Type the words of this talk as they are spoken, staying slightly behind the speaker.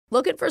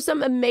Looking for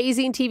some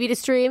amazing TV to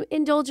stream?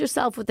 Indulge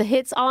yourself with the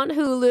hits on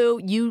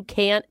Hulu you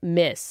can't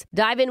miss.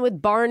 Dive in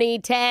with Barney,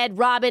 Ted,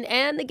 Robin,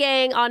 and the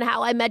gang on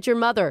How I Met Your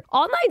Mother.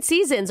 All 9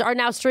 seasons are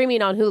now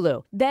streaming on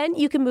Hulu. Then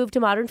you can move to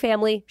Modern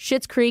Family,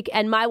 Schitt's Creek,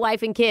 and My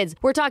Wife and Kids.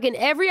 We're talking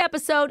every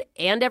episode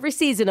and every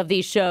season of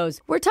these shows.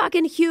 We're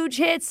talking huge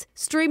hits,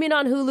 streaming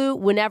on Hulu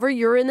whenever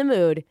you're in the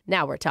mood.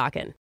 Now we're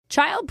talking.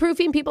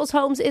 Child-proofing people's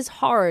homes is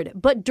hard,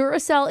 but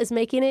Duracell is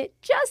making it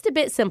just a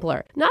bit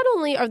simpler. Not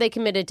only are they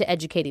committed to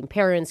educating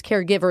parents,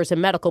 caregivers,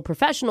 and medical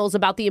professionals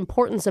about the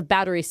importance of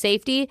battery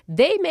safety,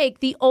 they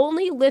make the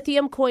only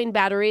lithium coin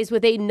batteries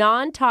with a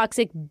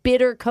non-toxic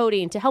bitter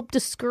coating to help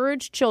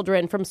discourage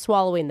children from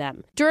swallowing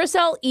them.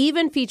 Duracell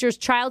even features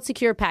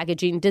child-secure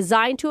packaging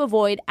designed to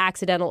avoid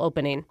accidental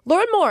opening.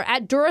 Learn more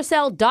at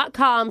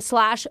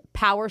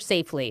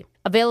Duracell.com/powersafely.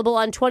 Available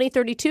on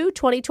 2032,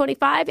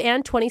 2025,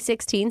 and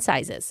 2016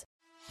 sizes.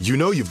 You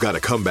know you've got a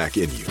comeback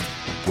in you.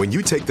 When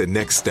you take the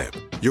next step,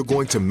 you're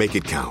going to make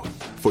it count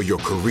for your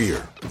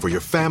career, for your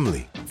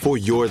family, for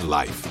your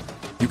life.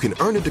 You can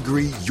earn a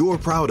degree you're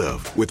proud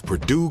of with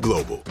Purdue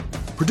Global.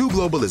 Purdue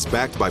Global is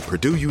backed by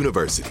Purdue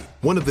University,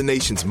 one of the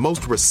nation's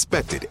most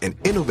respected and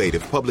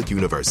innovative public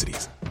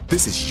universities.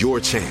 This is your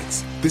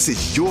chance. This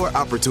is your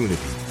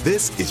opportunity.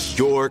 This is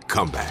your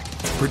comeback.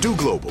 Purdue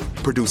Global,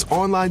 Purdue's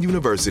online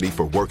university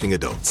for working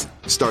adults.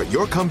 Start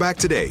your comeback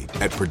today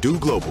at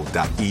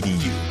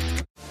purdueglobal.edu.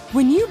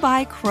 When you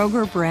buy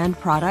Kroger brand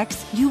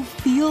products, you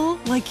feel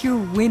like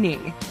you're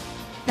winning.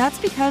 That's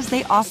because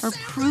they offer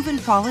proven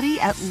quality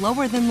at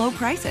lower than low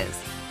prices.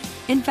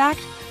 In fact,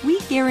 we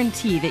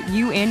guarantee that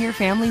you and your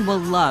family will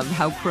love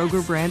how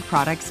Kroger brand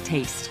products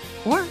taste,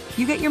 or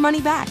you get your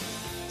money back.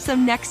 So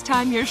next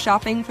time you're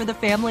shopping for the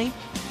family,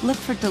 look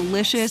for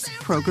delicious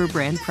Kroger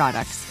brand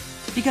products,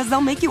 because they'll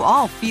make you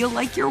all feel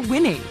like you're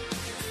winning.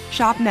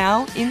 Shop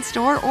now,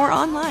 in-store, or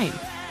online.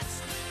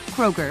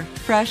 Kroger,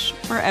 fresh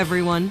for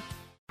everyone.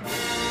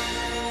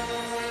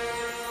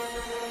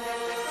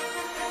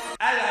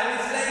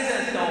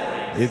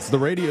 It's the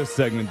radio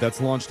segment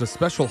that's launched a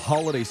special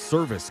holiday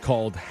service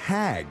called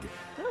HAG.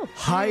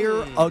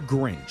 Hire a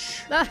Grinch.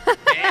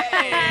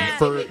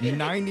 For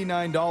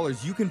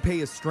 $99, you can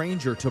pay a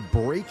stranger to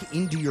break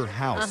into your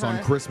house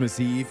on Christmas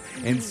Eve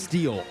and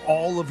steal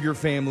all of your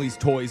family's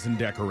toys and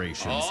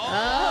decorations.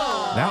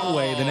 That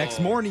way, the next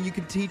morning, you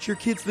can teach your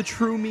kids the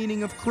true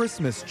meaning of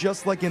Christmas,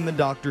 just like in the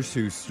Dr.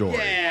 Seuss story.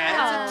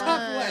 Yeah, it's a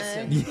tough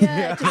lesson.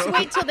 Yeah, just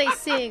wait till they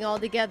sing all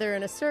together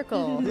in a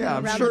circle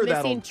I'm around sure the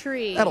missing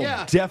tree. That'll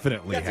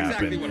definitely That's happen.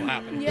 exactly what'll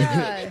happen.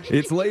 Yeah.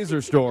 It's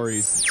Laser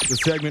Stories, the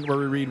segment where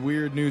we read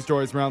weird news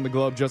stories around the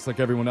globe just like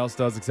everyone else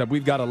does, except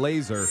we've got a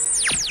laser.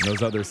 And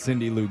those other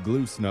Cindy Lou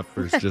Glue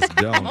snuffers just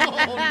don't.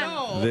 Oh,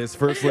 no. This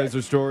first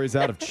laser story is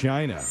out of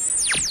China.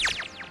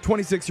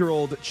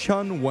 26-year-old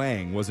Chun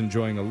Wang was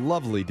enjoying a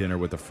lovely dinner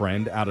with a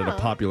friend out at a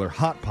popular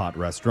hot pot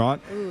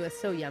restaurant. Ooh, that's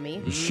so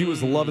yummy. She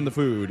was loving the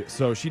food,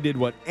 so she did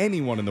what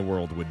anyone in the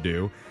world would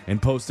do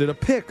and posted a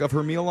pic of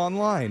her meal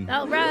online.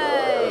 All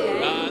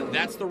right.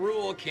 That's the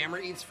rule.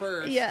 Camera eats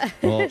first. Yeah.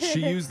 Well,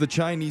 she used the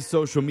Chinese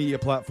social media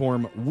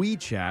platform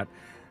WeChat.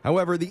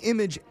 However, the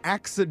image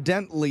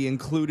accidentally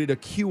included a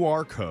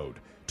QR code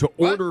to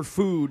order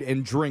food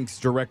and drinks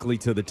direcally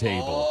to the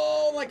table.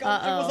 Oh, my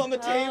God. It was on the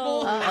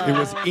table. It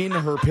was in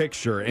her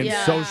picture, and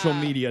social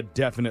media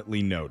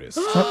definitely noticed.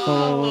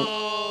 And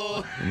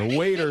the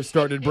waiter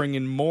started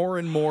bringing more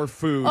and more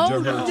food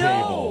to her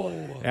table.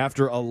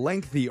 After a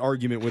lengthy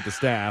argument with the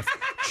staff,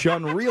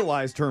 Chun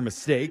realized her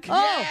mistake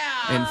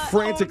and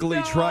frantically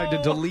tried to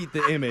delete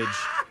the image,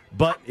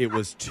 but it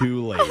was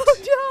too late.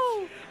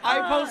 I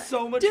post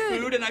so much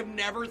food, and I've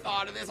never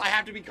thought of this. I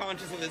have to be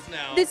conscious of this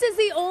now. This is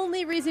the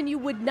only reason you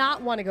would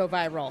not want to go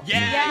viral.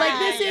 Yeah. Like,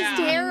 this is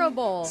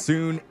terrible.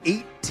 Soon,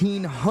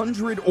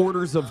 1,800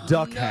 orders of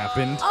duck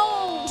happened.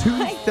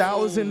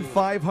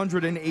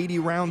 2,580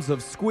 rounds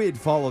of squid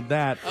followed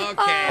that. Okay,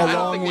 I don't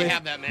along think we with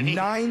have that many.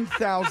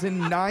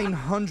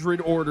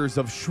 9,900 orders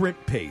of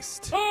shrimp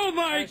paste. Oh,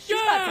 my She's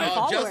got some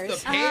God. Just followers. the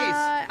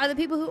pace. Are the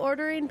people who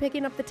ordering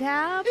picking up the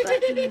tab?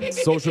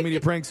 Social media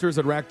pranksters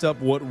had racked up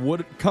what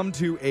would come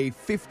to a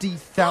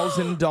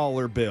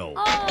 $50,000 bill.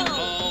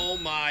 Oh,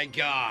 my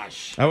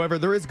gosh. However,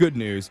 there is good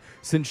news.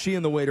 Since she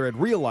and the waiter had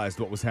realized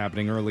what was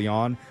happening early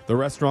on, the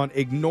restaurant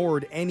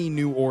ignored any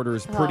new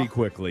orders pretty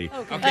quickly.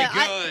 Okay,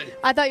 good.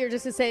 I thought you were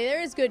just going to say,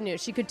 there is good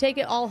news. She could take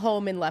it all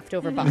home in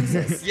leftover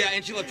boxes. Yeah,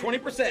 and she left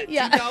 20%.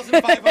 Yeah.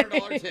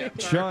 $2,500 tip.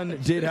 Chun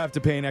did have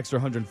to pay an extra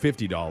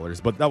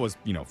 $150, but that was,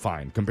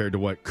 fine compared to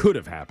what could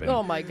have happened.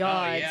 Oh, my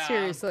God. yeah.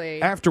 Seriously.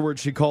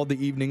 Afterwards, she called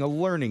the evening a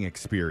learning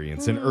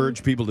experience and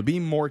urged people to be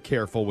more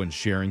careful when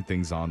sharing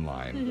things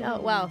online. Oh,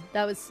 wow.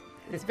 It's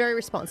very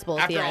responsible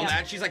at After the all end.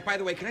 that, she's like, by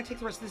the way, can I take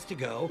the rest of this to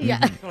go? Yeah.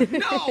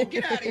 No,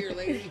 get out of here,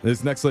 lady.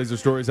 This next laser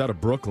story is out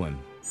of Brooklyn.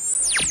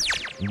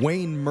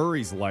 Wayne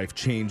Murray's life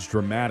changed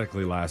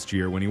dramatically last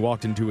year when he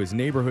walked into his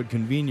neighborhood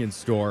convenience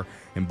store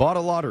and bought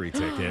a lottery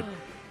ticket.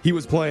 He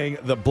was playing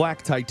the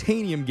Black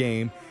Titanium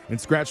game and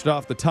scratched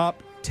off the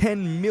top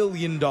 $10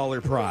 million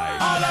prize. Wow.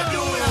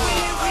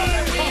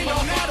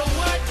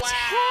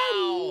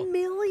 $10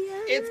 million?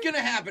 It's going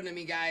to happen to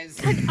me, guys.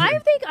 I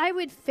think I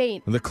would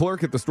faint. The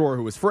clerk at the store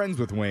who was friends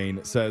with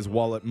Wayne says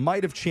while it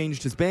might have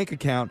changed his bank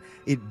account,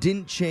 it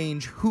didn't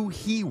change who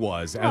he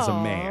was as a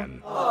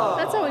man.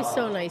 That's always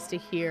so nice to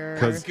hear.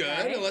 That's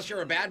good, unless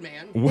you're a bad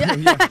man.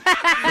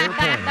 Fair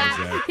point,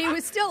 Jose. He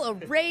was still a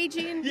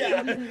raging.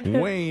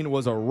 Wayne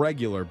was a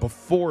regular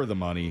before the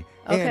money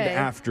and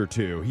after,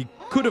 too. He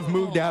could have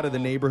moved out of the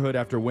neighborhood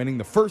after winning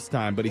the first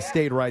time, but he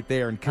stayed right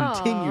there and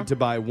continued to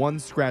buy one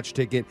scratch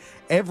ticket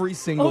every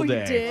single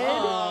day. He did?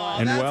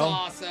 And that's well,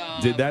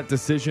 awesome. did that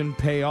decision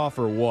pay off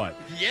or what?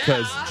 Yeah.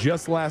 Because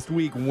just last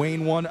week,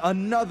 Wayne won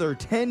another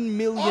 $10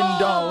 million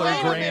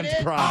grand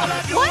prize.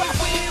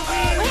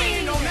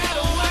 Wait, no matter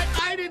what,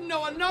 I didn't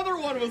know another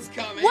one was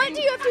coming. What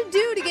do you have to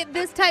do to get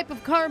this type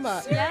of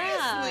karma?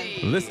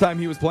 Seriously. This time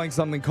he was playing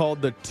something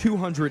called the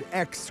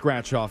 200X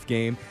scratch-off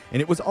game,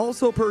 and it was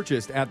also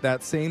purchased at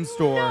that same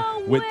store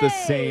with the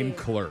same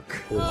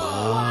clerk.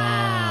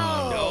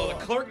 Wow. No, the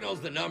clerk knows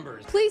the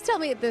numbers. Please tell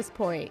me at this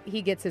point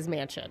he gets his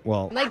mansion.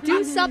 Well, Like,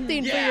 do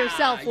something for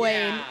yourself,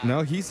 Wayne.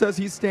 no, he says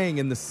he's staying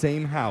in the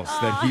same house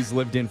that he's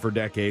lived in for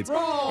decades.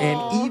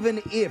 And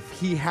even if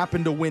he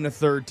happened to win a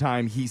third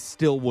time, he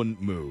still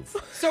wouldn't move.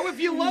 So if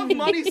you love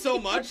money so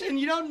much and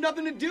you don't have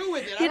nothing to do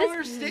with it, I don't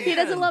understand. He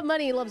doesn't love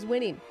money, he loves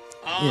winning.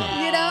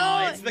 Oh, You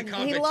know? it's the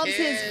competition. He loves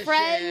his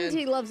friend,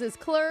 he loves his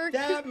clerk.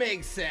 That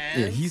makes sense.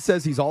 Yeah, he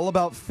says he's all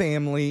about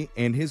family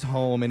and his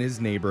home and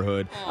his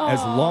neighborhood. As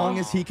long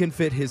as he can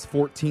fit his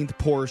 14th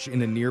Porsche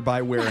in a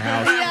nearby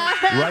warehouse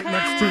right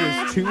next to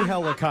his 2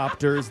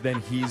 helicopters,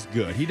 then he's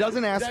good. He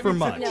doesn't ask for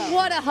much.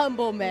 What a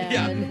humble man.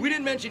 Yeah, we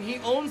didn't mention he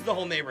owns the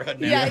whole neighborhood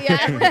now.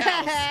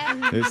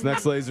 Yeah. This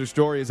next laser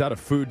story is out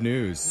of food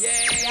news.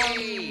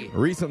 Yay!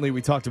 Recently,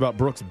 we talked about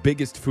Brooke's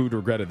biggest food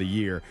regret of the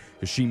year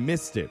because she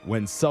missed it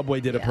when Subway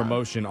did a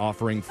promotion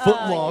offering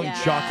foot-long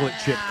chocolate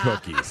chip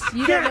cookies.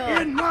 You don't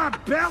know. In my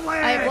belly!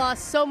 I've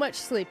lost so much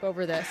sleep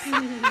over this.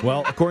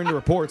 Well, according to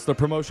reports, the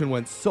promotion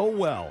went so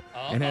well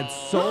and had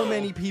so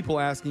many people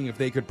asking if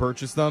they could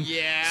purchase them.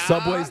 Yeah.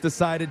 Subway's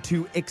decided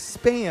to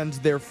expand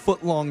their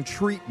foot-long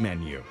treat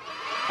menu.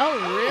 Oh,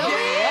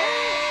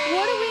 really?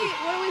 What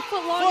are we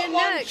foot long in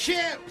Foot-long next?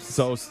 chips.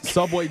 So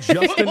Subway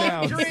just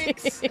announced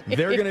Drinks.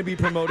 they're going to be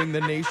promoting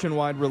the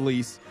nationwide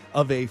release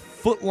of a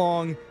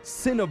foot-long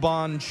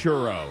Cinnabon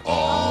churro.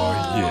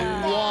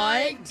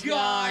 My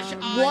gosh.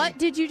 What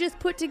did you just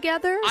put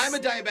together? I'm a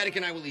diabetic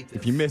and I will eat this.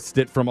 If you missed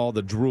it from all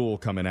the drool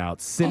coming out,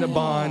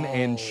 Cinnabon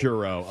and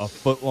churro, a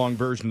foot-long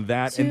version of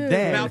that. Dude. And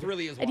then mouth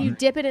really is And watering. you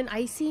dip it in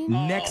icing?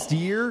 next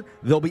year,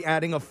 they'll be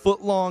adding a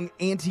foot-long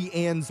Auntie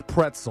Anne's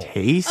pretzel.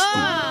 Tasty.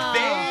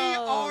 They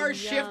are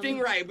shifting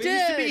right. We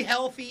used to be Dude.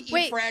 healthy, eat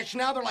Wait. fresh.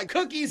 Now they're like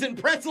cookies and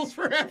pretzels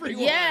for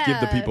everyone. Yeah. Give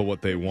the people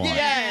what they want.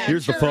 Yeah,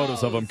 Here's the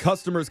photos of churros. them.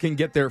 Customers can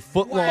get their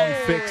foot-long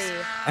fix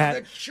The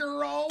at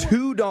churro.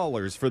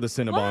 $2 for the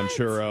Cinnabon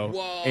churro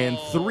Whoa. and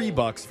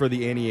 $3 for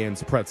the Annie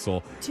Ann's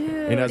pretzel. Dude,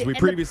 And as we and the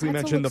previously pretzel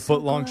mentioned, the looks so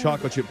foot-long good.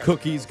 chocolate chip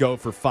cookies go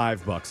for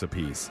 $5 a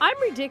piece. I'm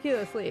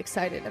ridiculously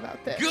excited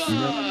about this. Good.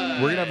 We're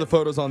going to have the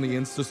photos on the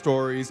Insta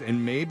stories,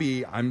 and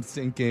maybe I'm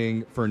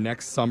thinking for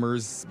next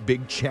summer's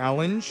big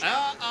challenge,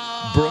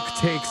 Brooke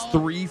takes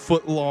 3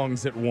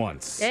 foot-longs at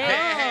once.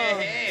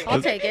 Hey.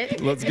 I'll take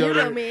it. let's You go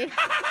know to- me.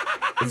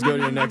 Let's go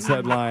to your next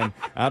headline.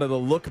 Out of the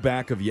look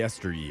back of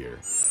yesteryear.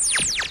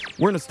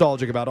 We're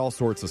nostalgic about all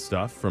sorts of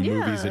stuff, from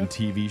movies and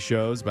TV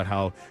shows, about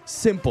how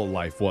simple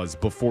life was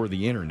before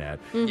the internet.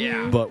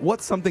 Yeah. But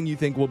what's something you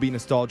think we'll be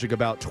nostalgic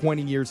about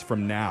 20 years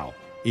from now,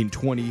 in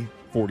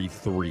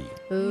 2043?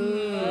 Ooh,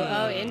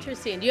 oh,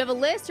 interesting. Do you have a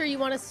list or you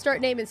want to start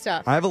naming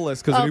stuff? I have a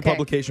list because a new Okay.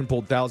 publication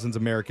polled thousands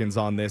of Americans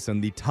on this,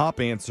 and the top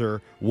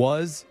answer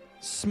was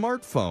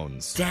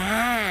smartphones.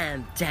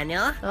 Damn,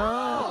 Daniel.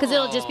 Oh, because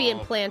it'll just be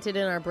implanted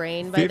in our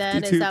brain by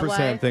then. Is that why?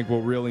 52% think we'll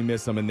really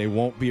miss them, and they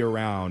won't be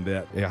around.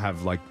 That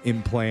have like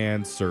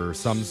implants or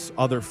some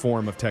other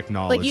form of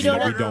technology Like you don't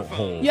that we have- don't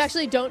hold. You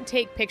actually don't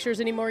take pictures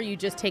anymore. You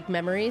just take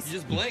memories. You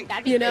just blink.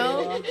 You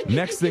know?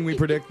 Next thing we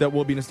predict that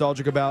we'll be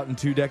nostalgic about in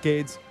 2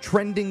 decades,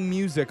 trending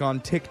music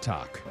on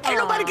TikTok. Ain't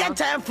nobody got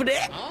time for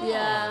that.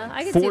 Yeah,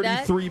 I can see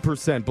that.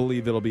 43%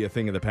 believe it'll be a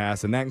thing of the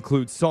past, and that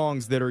includes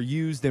songs that are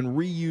used and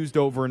reused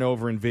over and over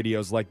in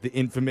videos, like the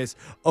infamous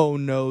 "Oh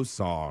No"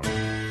 song.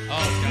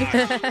 Oh,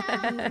 gosh.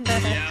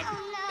 Yep.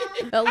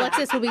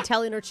 Alexis will be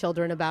telling her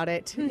children about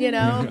it. You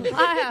know?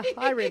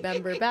 I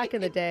remember back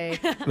in the day.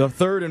 The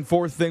third and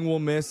fourth thing we'll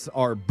miss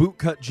are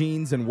bootcut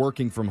jeans and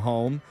working from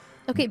home.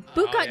 Okay,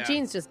 bootcut yeah.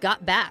 jeans just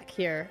got back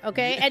here,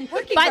 okay? And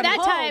Working by from that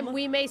home. time,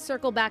 we may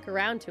circle back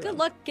around to it. Good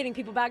luck getting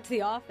people back to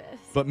the office.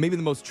 But maybe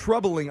the most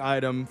troubling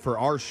item for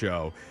our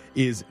show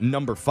is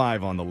number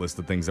 5 on the list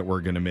of things that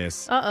we're going to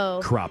miss. Uh-oh.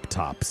 Crop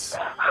tops.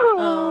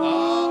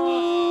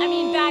 I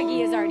mean,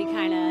 baggy is already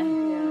kind of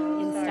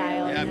in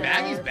style. Yeah,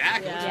 Maggie's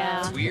back. Yeah.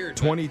 It's weird.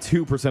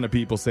 22% of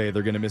people say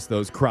they're going to miss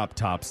those crop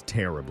tops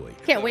terribly.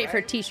 Can't wait for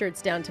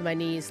T-shirts down to my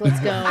knees. Let's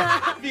go.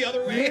 The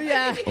other way.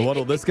 Yeah.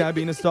 What'll this guy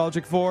be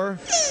nostalgic for?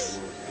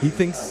 He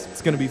thinks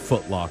it's going to be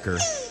Foot Locker.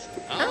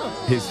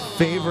 his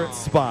favorite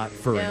spot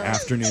for an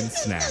afternoon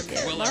snack.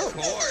 Well, of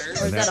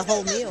course. Or is that a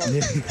whole meal?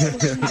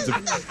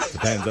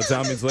 Depends. That's how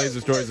it means Laser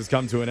Stories has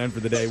come to an end for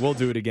the day. We'll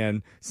do it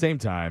again, same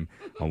time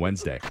on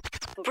Wednesday.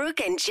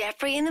 Brooke and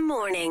Jeffrey in the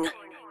morning.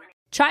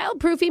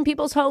 Child-proofing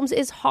people's homes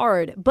is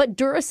hard, but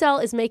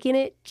Duracell is making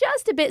it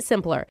just a bit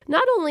simpler.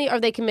 Not only are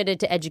they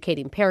committed to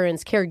educating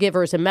parents,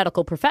 caregivers, and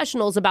medical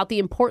professionals about the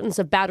importance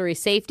of battery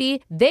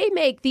safety, they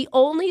make the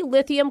only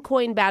lithium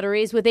coin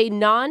batteries with a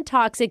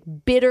non-toxic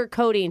bitter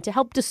coating to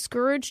help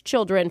discourage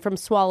children from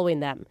swallowing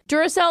them.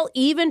 Duracell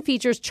even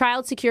features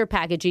child-secure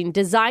packaging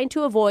designed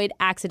to avoid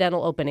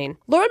accidental opening.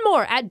 Learn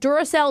more at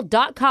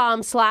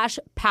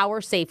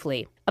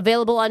Duracell.com/powersafely.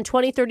 Available on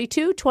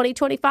 2032,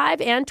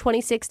 2025, and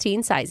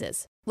 2016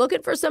 sizes.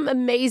 Looking for some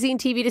amazing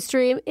TV to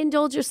stream?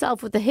 Indulge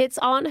yourself with the hits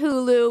on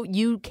Hulu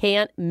you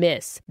can't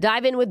miss.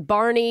 Dive in with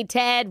Barney,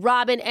 Ted,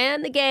 Robin,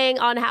 and the gang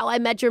on How I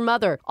Met Your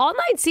Mother. All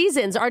 9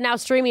 seasons are now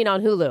streaming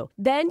on Hulu.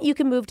 Then you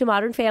can move to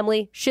Modern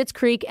Family, Schitt's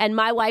Creek, and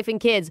My Wife and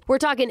Kids. We're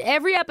talking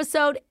every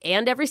episode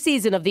and every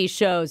season of these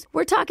shows.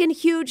 We're talking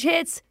huge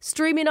hits,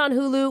 streaming on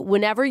Hulu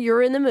whenever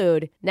you're in the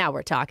mood. Now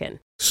we're talking.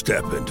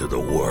 Step into the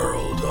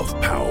world of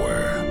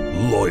power,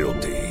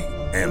 loyalty,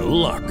 and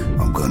luck.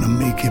 I'm gonna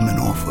make him an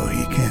offer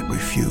he can't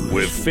refuse.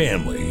 With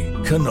family,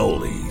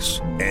 cannolis,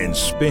 and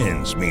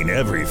spins mean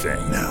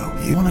everything. Now,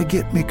 you wanna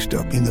get mixed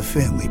up in the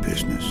family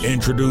business.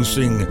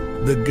 Introducing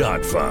The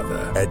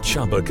Godfather at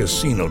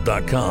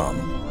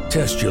ChumbaCasino.com.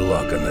 Test your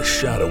luck in the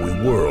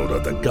shadowy world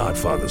of The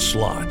Godfather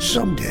slot.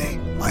 Someday,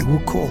 I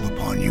will call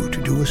upon you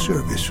to do a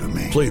service for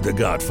me. Play The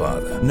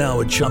Godfather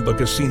now at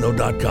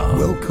ChumbaCasino.com.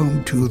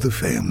 Welcome to the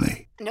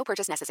family. No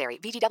purchase necessary.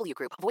 VGW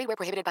Group. Void where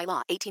prohibited by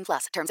law.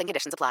 18+. Terms and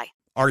conditions apply.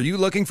 Are you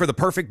looking for the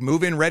perfect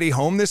move-in ready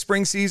home this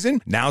spring season?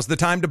 Now's the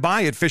time to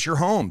buy at Fisher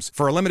Homes.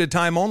 For a limited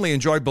time only,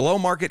 enjoy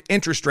below-market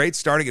interest rates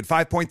starting at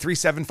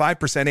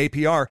 5.375%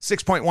 APR,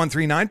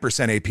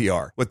 6.139%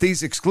 APR. With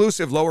these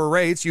exclusive lower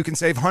rates, you can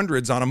save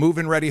hundreds on a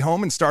move-in ready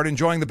home and start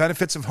enjoying the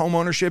benefits of home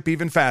ownership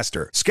even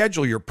faster.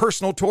 Schedule your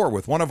personal tour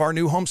with one of our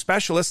new home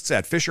specialists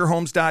at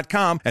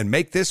FisherHomes.com and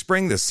make this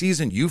spring the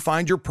season you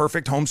find your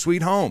perfect home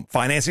sweet home.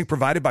 Financing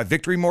provided by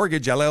Victory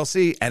Mortgage,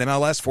 LLC,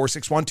 NMLS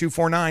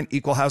 461249,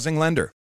 Equal Housing Lender.